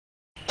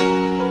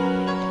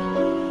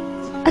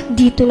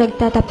Dito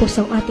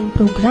nagtatapos ang ating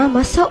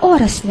programa sa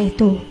oras na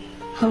ito.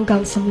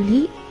 Hanggang sa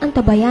muli,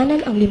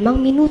 antabayanan ang 5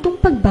 minutong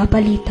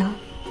pagbabalita.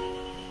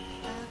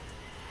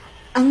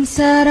 Ang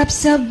sarap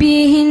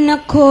sabihin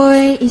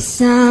ako'y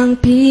isang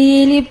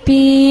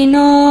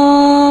Pilipino.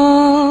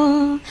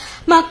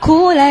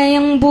 Makulay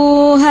ang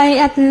buhay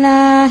at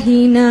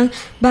lahi ng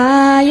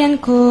bayan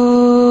ko.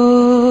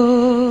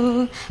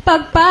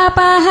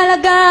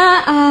 Pagpapahalaga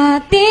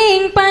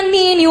ating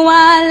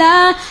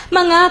paniniwala,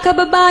 mga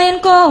kababayan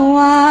ko,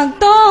 huwag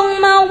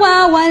tong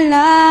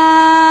mawawala.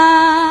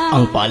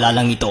 Ang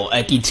paalalang ito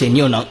ay tid sa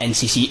inyo ng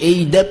NCCA,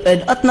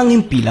 DepEd at ng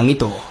himpilang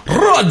ito.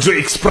 Radyo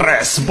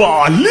Express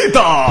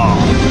Balita!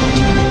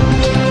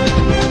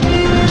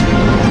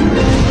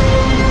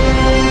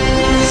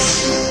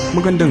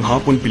 Magandang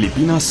hapon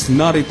Pilipinas,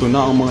 narito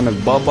na ang mga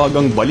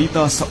nagbabagang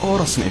balita sa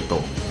oras na ito.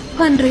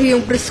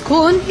 Panrehiyong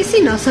preskon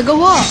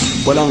isinasagawa.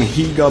 Walang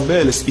higa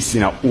bells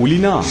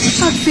isinauli na.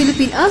 At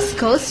Philippine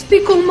Ascals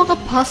bigong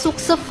makapasok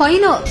sa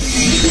finals.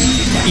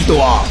 Ito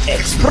ang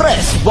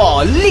Express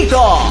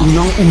Balita!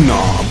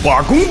 Unang-una,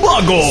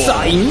 bagong-bago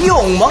sa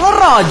inyong mga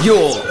radyo.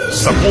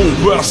 Sa buong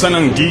pwersa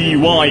ng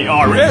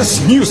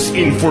DYRS News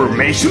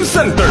Information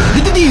Center.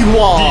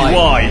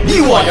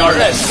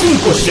 DYRS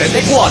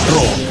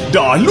 574.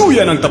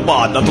 Daluyan ang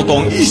tapat at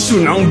totoong isyu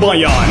ng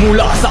bayan.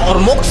 Mula sa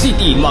Ormoc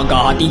City,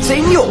 maghahatid sa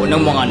inyo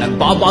ng mga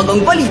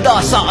nagbabagang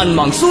balita saan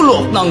mang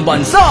sulok ng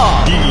bansa.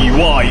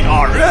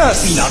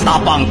 DYRS,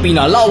 pinatapang,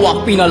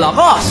 pinalawak,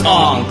 pinalakas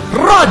ang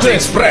Radyo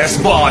Express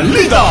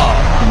Balita.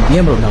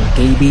 Miyembro ng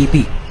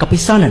KBP,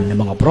 kapisanan ng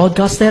mga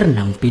broadcaster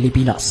ng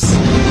Pilipinas.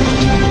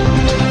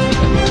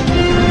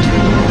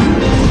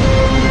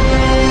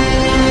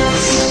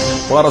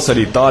 Para sa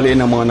detalye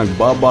ng mga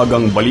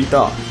nagbabagang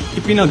balita,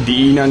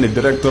 ipinagdiinan ni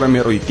Director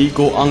Ameroy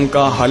Tico ang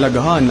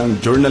kahalagahan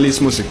ng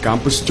journalismo sa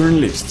campus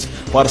journalists.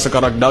 Para sa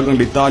karagdagang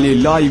detalye,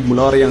 live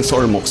mula riyan sa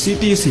Ormoc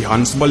City, si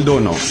Hans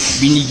Baldono.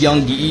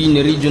 Binigyang diin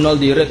ni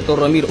Regional Director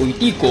Ramir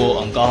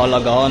Oitico ang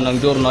kahalagahan ng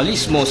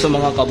jurnalismo sa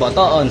mga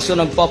kabataan sa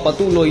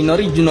nagpapatuloy na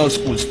Regional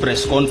Schools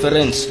Press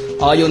Conference.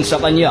 Ayon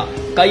sa kanya,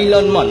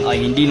 kailanman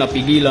ay hindi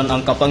napigilan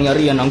ang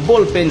kapangyarihan ng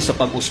ballpen sa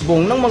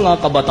pag-usbong ng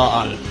mga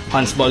kabataan.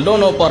 Hans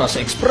Baldono para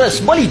sa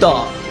Express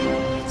Balita.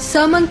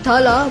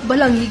 Samantala,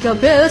 Balanghiga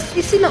Bells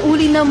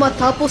isinauli na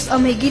matapos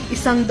ang mahigit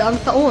 100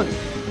 taon.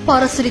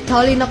 Para sa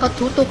detalye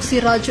nakatutok si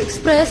Radyo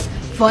Express,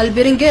 Val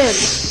Berenguel.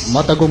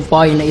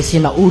 Matagumpay na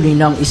isinauli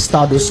ng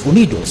Estados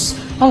Unidos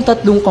ang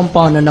 3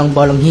 kampana ng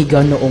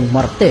Balanghiga noong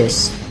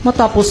Martes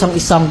matapos ang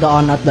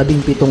 117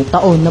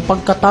 taon na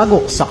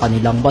pagkatago sa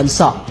kanilang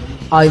bansa.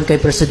 Ayon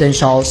kay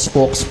Presidential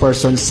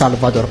Spokesperson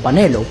Salvador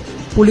Panelo,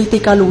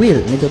 political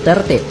will ni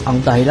Duterte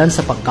ang dahilan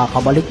sa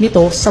pagkakabalik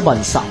nito sa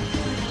bansa.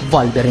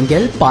 Val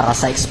Berenguel para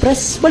sa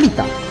Express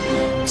Balita.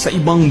 Sa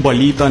ibang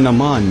balita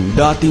naman,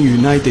 dating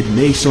United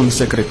Nations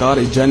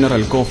Secretary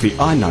General Kofi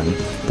Annan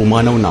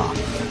pumanaw na.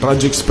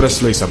 Radyo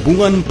Express Loy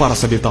Sabungan para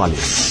sa detalye.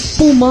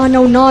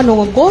 Pumanaw na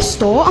noong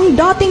Agosto ang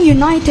dating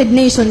United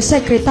Nations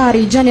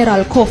Secretary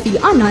General Kofi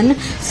Annan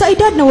sa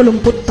edad na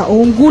 80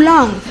 taong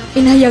gulang.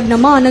 Inahayag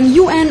naman ng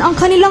UN ang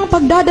kanilang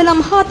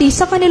pagdadalamhati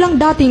sa kanilang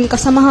dating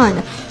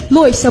kasamahan.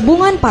 Loy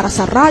Sabungan para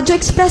sa Radyo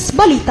Express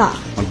Balita.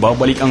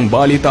 Magbabalik ang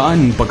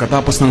balitaan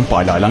pagkatapos ng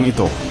paalalang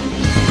ito.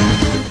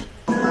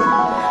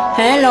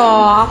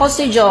 Hello, ako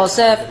si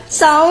Joseph.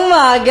 Sa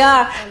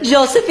umaga,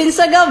 Josephine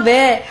sa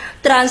gabi.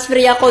 Transfer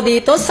ako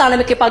dito, sana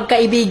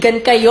makipagkaibigan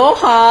kayo,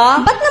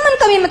 ha? Ba't naman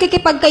kami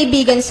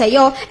makikipagkaibigan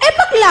sa'yo?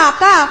 Bakla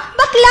ka!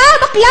 Bakla!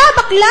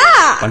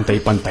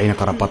 Pantay-pantay na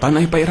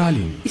karapatan ay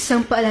pairalin.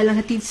 Isang paalalang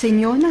hatid sa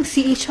inyo ng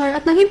CHR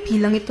at ng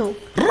himpilang ito.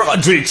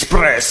 Radyo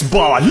Express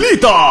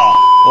Balita!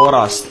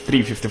 Oras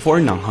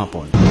 3:54 ng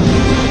hapon.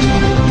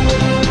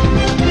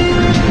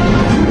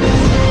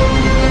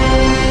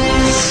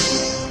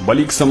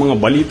 Balik sa mga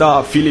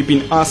balita,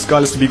 Philippine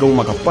Ascals bigong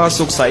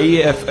makapasok sa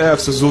AFF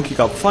Suzuki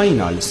Cup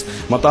Finals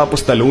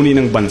matapos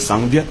talunin ng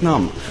bansang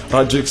Vietnam.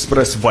 Radyo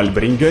Express Val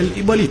Berenguel,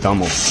 ibalita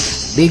mo.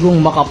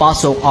 Bigong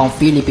makapasok ang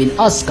Philippine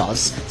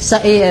Ascals sa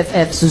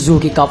AFF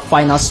Suzuki Cup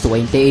Finals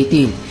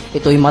 2018.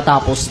 Ito'y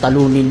matapos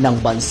talunin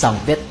ng bansang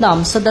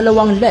Vietnam sa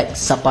 2 leg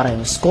sa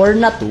parehong score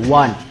na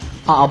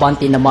 2-1.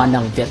 Aabante naman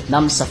ng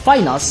Vietnam sa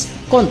finals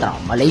kontra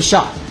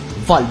Malaysia.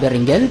 Val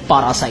Berenguel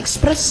para sa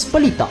Express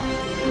Balita.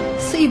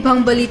 Sa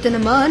ibang balita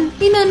naman,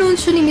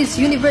 inanunsyo ni Miss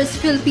Universe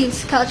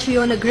Philippines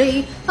Catriona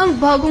Gray ang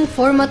bagong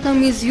format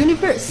ng Miss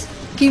Universe.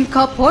 Kim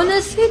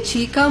Capones ni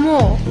Chika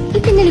Mo.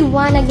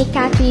 Ipinaliwanag ni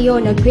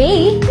Catriona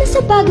Gray na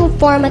sa bagong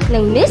format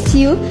ng Miss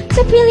U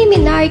sa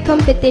preliminary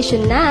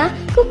competition na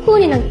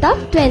kukunin ang top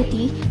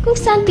 20 kung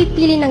saan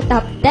pipili ng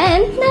top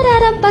 10 na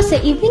rarampas sa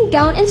evening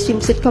gown and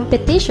swimsuit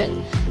competition.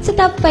 Sa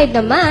top 5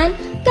 naman,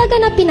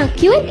 gaganapin ang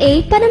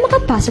Q&A para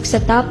makapasok sa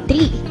top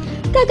 3.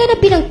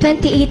 Gaganapin ang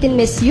 2018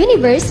 Miss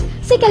Universe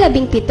sa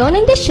 17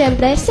 ng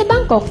Desyembre sa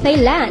Bangkok,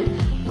 Thailand.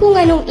 Kung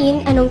anong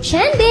in, anong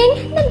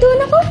trending,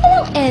 nandun ako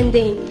walang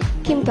ending.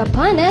 Kim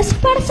Capones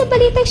para sa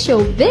Balitang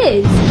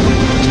Showbiz.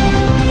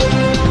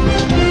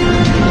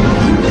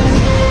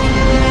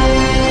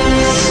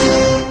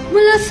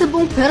 Mula sa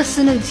buong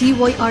pwersa ng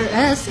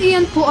GYRS,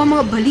 iyan po ang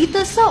mga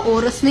balita sa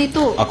oras na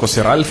ito. Ako si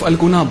Ralph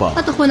Alcunaba.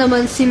 At ako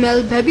naman si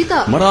Mel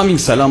Bebita.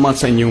 Maraming salamat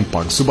sa inyong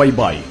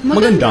pagsubaybay.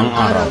 Magandang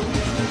araw.